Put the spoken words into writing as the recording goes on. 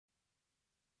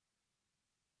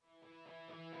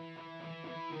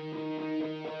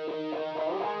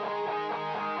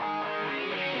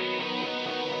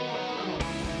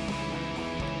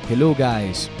Hello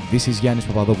guys, this is Yiannis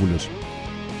Papadopoulos.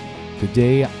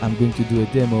 Today I'm going to do a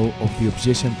demo of the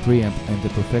Obsession preamp and the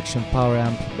Perfection power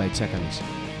amp by Tsakalis.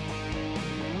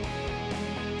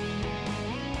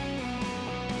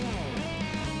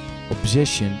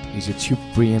 Obsession is a tube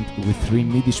preamp with 3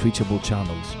 midi switchable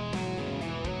channels.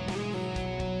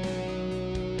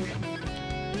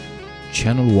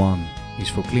 Channel 1 is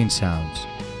for clean sounds.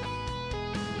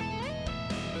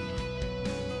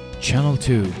 Channel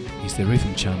 2 is the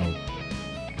Rythm channel,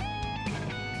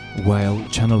 while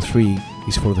Channel 3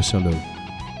 is for the solo.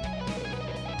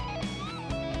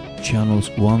 Channels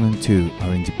 1 and 2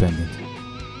 are independent.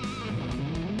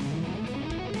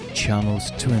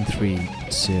 Channels 2 and 3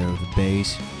 serve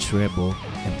bass, treble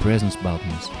and presence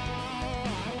buttons.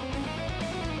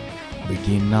 The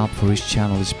gain knob for each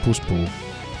channel is push-pull,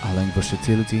 allowing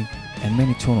versatility and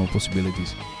many tonal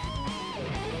possibilities.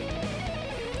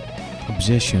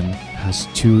 Obsession has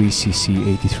 2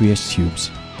 ECC 83S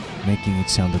tubes, making it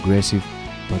sound aggressive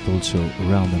but also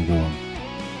round and warm.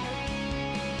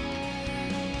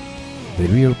 The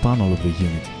rear panel of the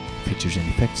unit features an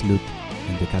effects loop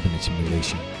and the cabinet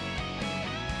simulation.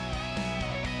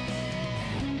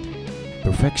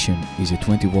 Perfection is a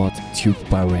 20-watt tube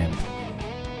power amp.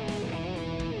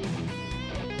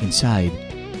 Inside,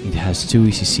 it has 2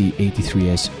 ECC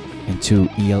 83S and 2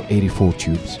 EL84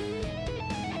 tubes.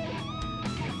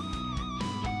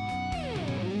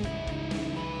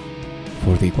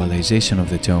 For the equalization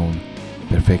of the tone,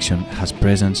 Perfection has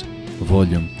presence,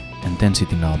 volume and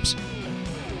density knobs.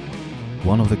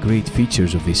 One of the great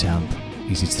features of this amp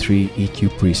is its 3 EQ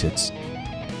presets.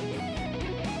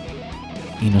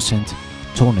 Innocent,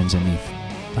 Tone and Zenith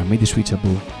are MIDI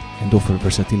switchable and offer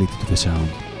versatility to the sound.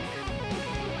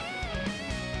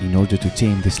 In order to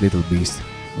tame this little beast,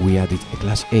 we added a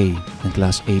Class A and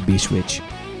Class AB switch.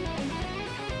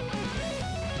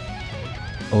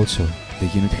 Also, the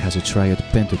unit has a triode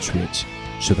pentode switch,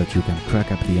 so that you can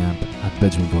crack up the amp at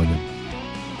bedroom volume.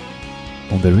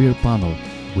 On the rear panel,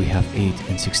 we have 8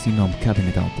 and 16 ohm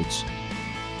cabinet outputs.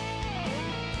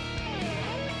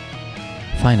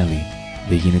 Finally,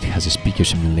 the unit has a speaker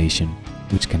simulation,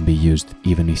 which can be used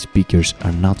even if speakers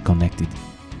are not connected.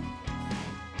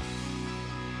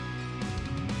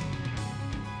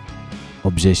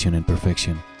 Obsession and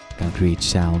Perfection can create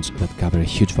sounds that cover a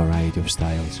huge variety of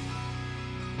styles.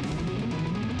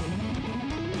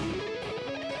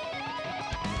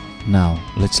 Now,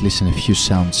 let's listen a few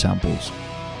sound samples.